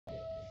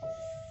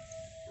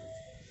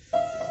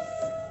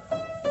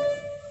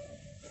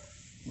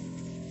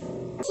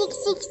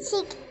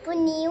Sik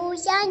bunyi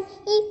hujan.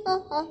 Ho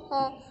ho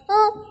ho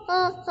ho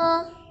ho ho.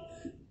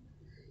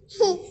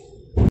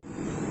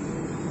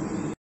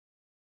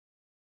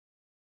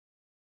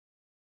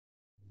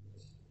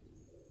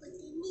 Wat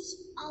is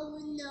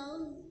oude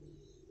naam?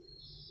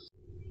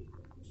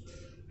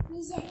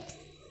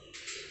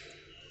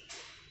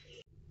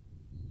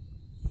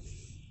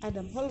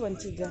 Adam, halwan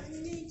ciga.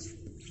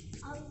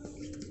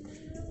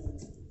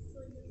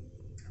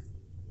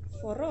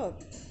 Forog.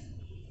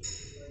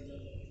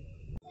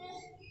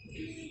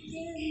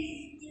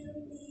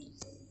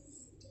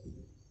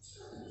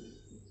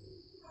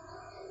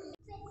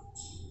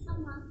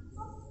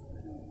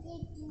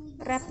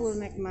 Rapul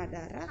nek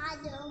madara.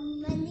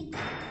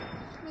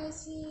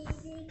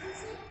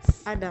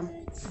 Adam,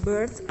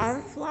 birds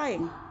are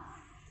flying.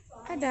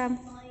 Adam.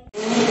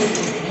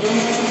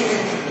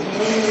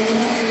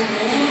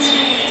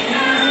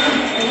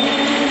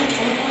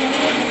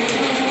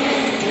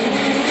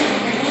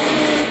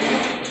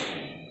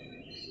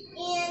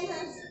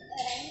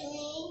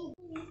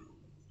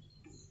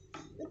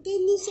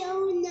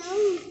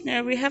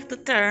 Now we have to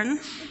turn.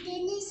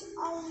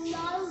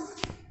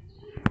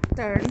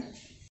 Turn.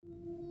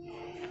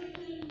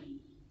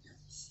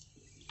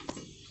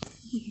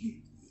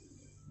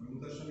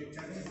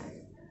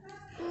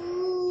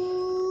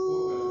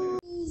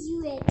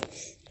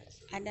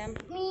 Adam.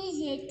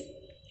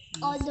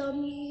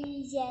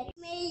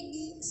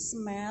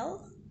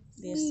 Smell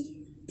this.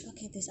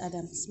 Okay, this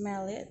Adam.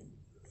 Smell it.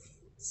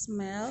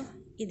 Smell.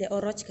 Ide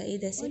orojka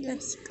ide sih.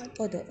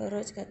 Odo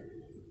orojka.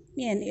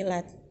 Mien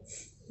ilat.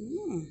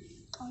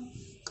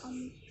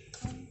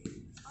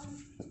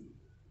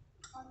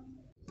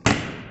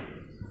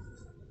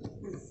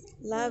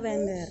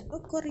 Lavender.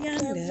 Oh,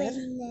 coriander.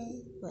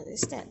 What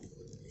is that?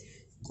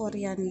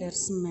 Coriander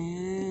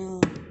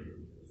smell.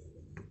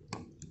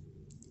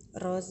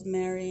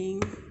 Rosemary.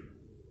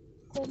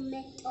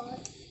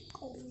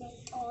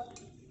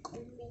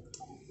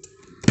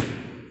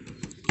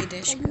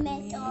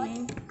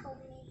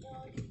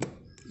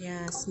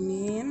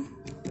 Yasmin.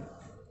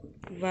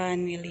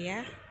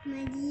 Vanilla.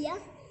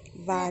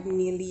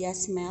 Vanilla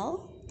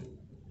smell.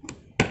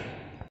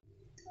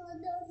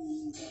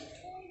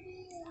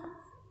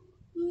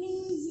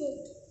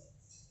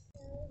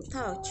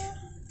 Touch.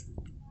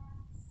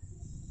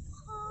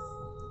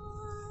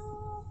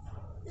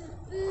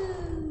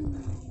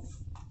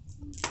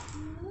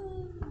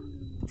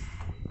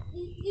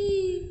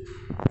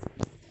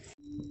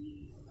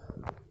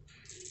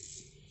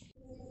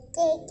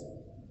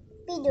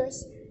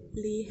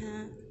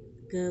 Lihat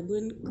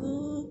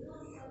kebunku.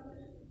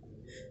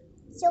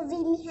 Coba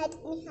lihat.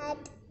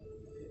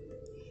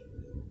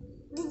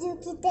 Duduk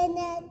kita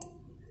net.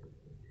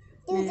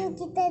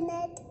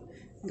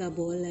 Nggak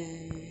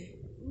boleh.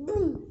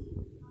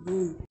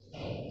 Boom.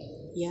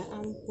 Ya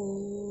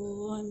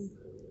ampun.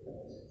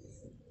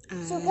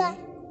 Suka.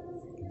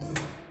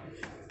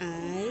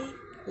 I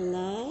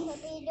love.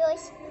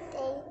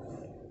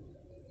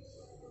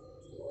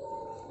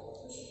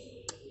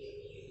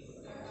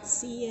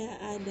 See ya,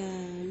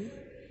 Adam.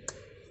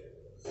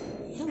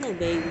 Hello,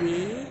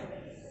 baby.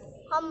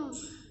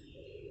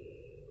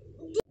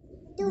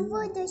 Tunggu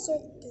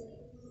syuting.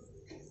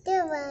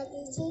 Coba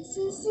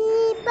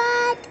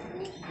sifat.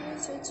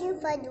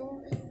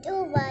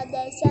 Coba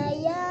ada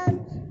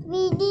sayang.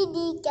 Widi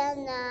di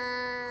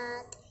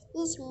kanat.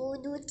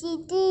 Ismudu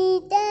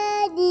titi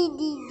tadi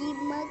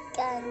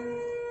dimakan.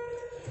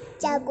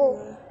 Jago.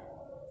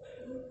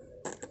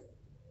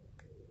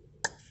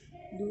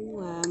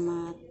 Dua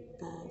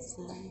mata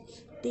say.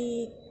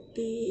 Tik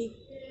tik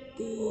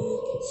tik.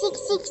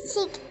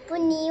 Sik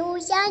bunyi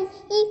hujan.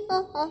 Ho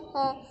ho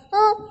ho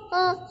ho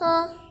ho ho.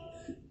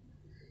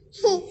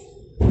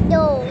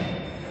 Do.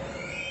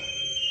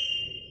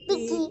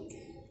 Piki.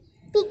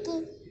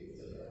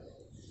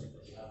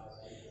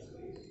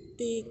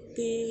 Tik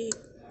tik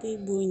tik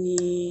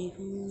bunyi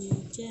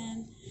hujan.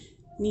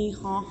 Ni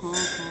ho ho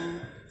ho.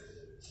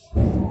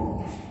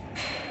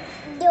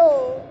 Do.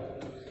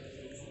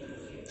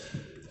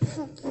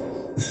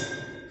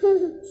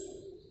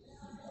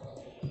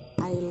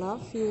 I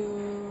love you.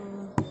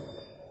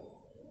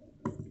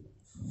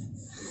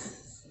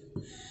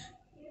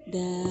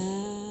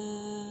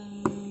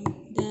 Dan.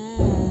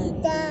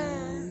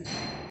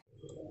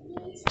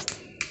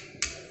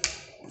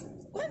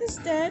 What is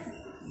that?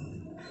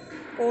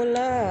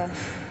 Ola.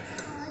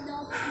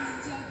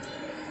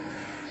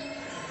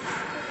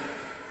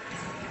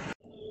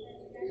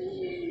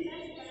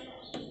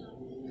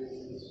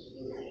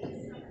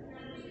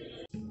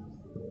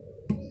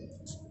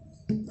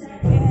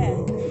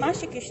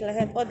 Masih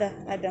kislehet oda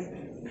Adam.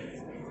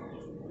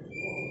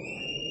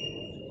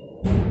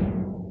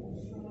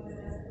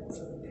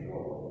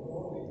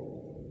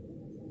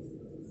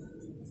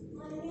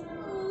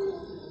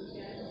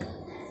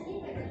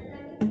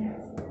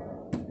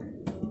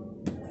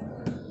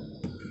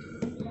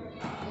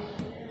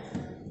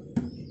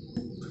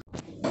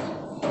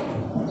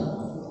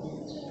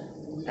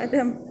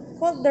 Adam,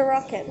 hold the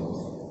rocket.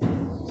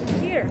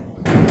 Here.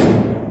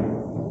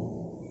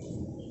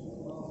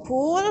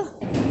 Pull.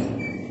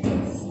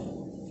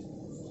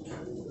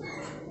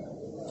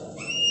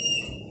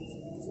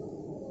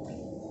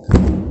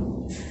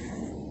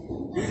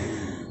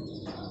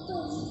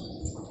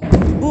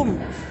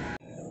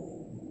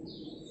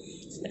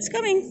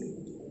 coming.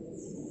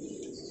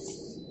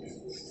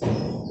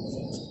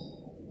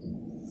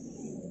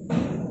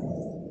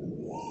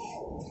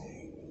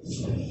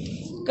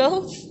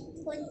 Go.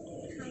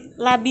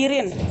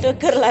 Labirin,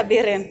 tuker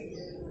labirin.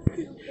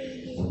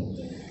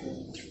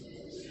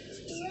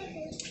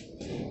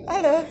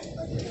 Halo.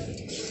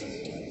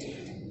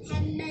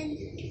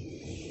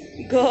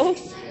 Go.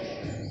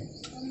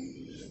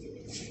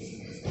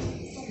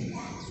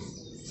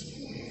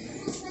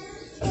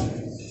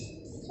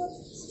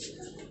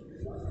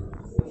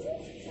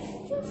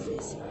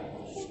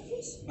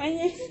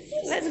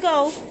 Let's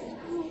go.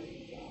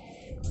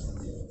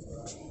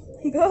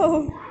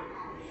 Go.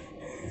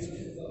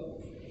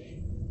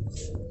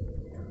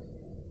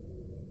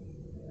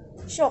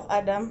 Shock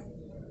Adam.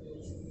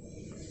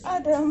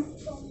 Adam.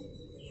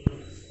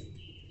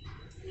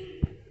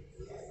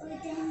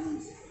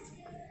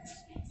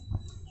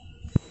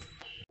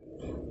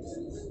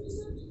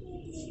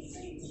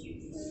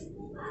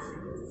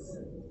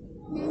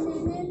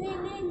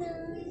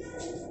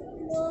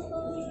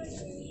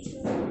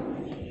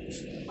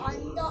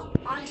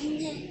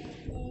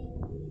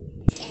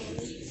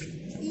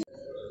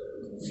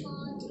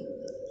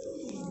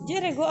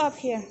 Jerry, go up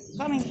here.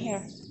 Coming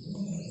here.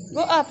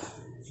 Go up.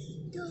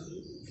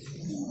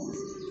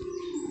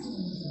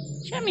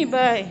 Show me,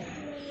 bye.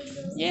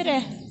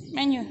 Jerry,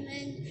 menu.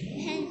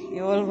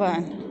 You all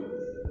one.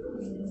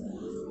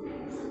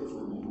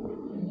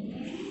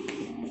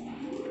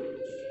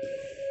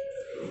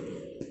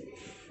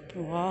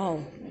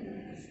 Wow.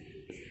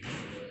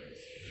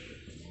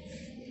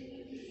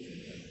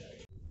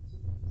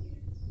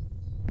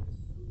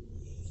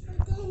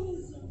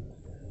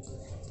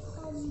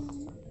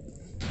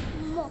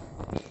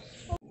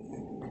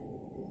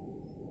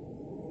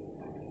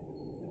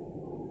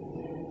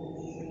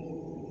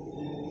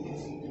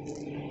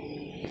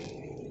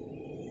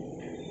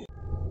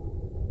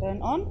 Turn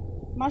on.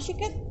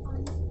 Masyik it.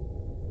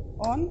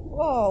 On.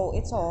 Wow,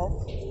 it's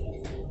off.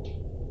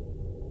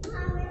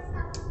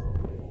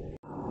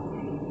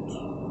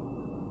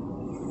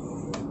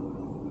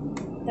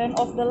 Turn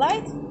off the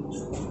light.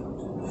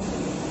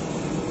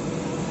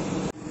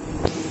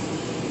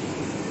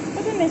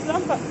 Apa nih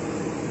lampu?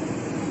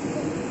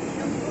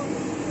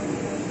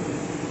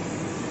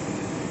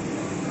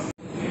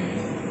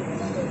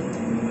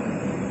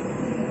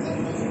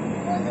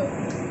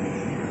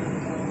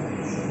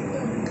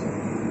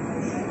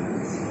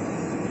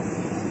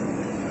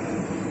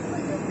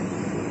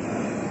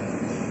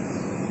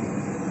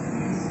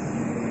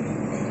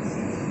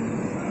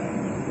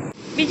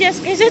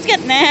 Just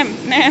get nem.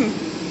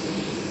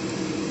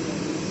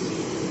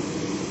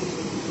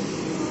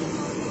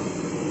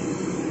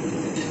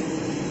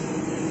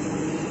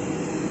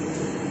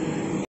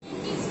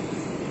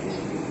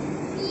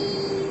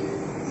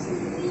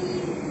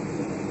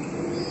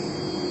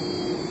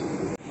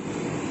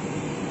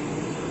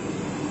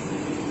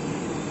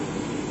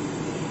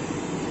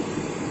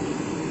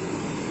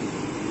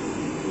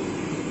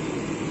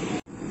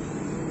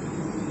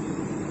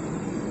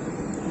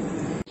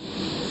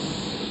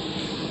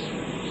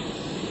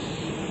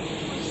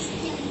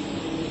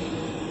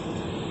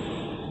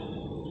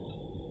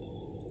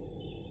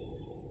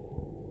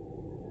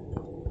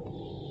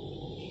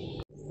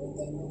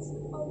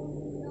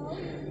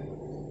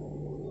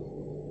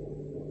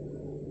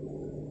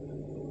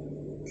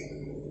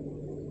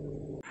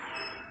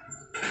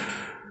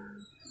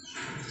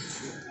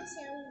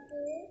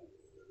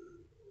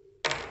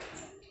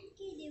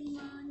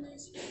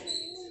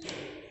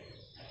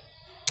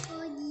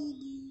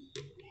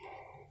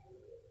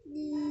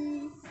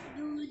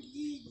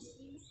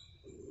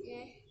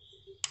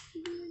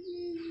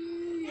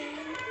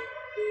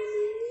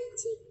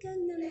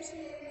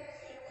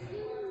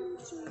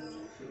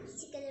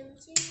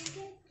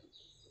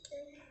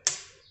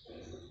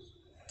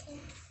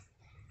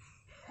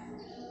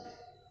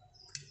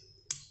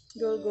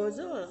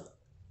 Gol-gozol.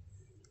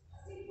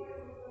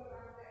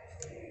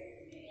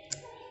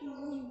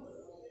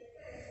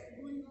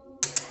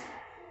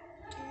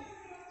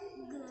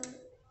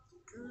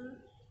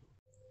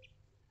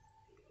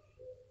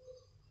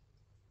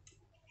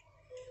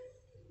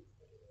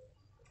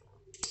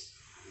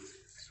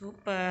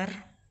 Super.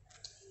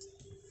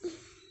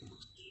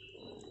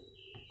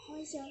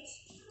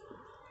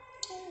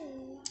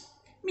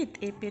 Meet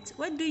Ipits.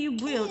 What do you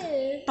build?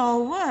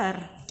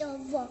 Tower.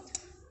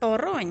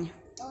 Toronj.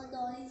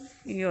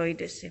 Jaj,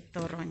 de szép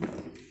torony.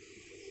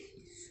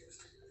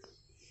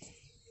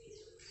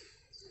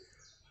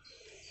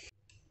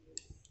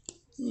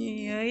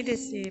 Jaj, de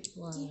szép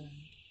van.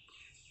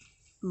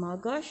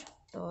 Magas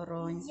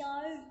torony.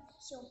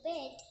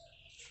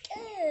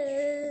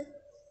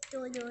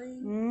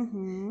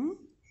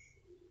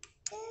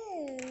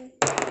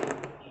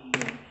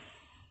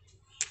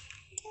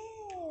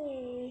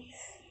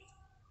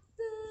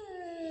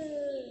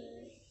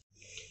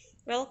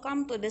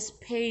 Welcome to the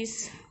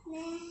space.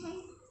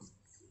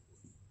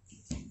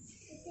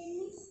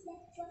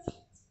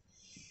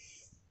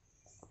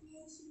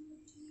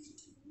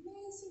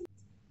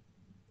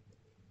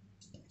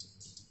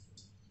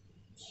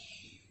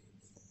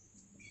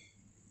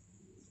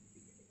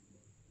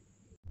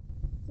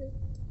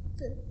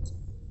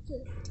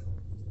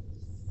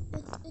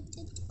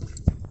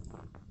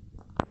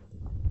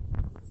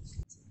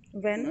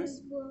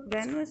 Venus,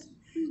 Venus,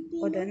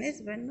 o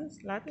Denis,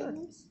 Venus, latot.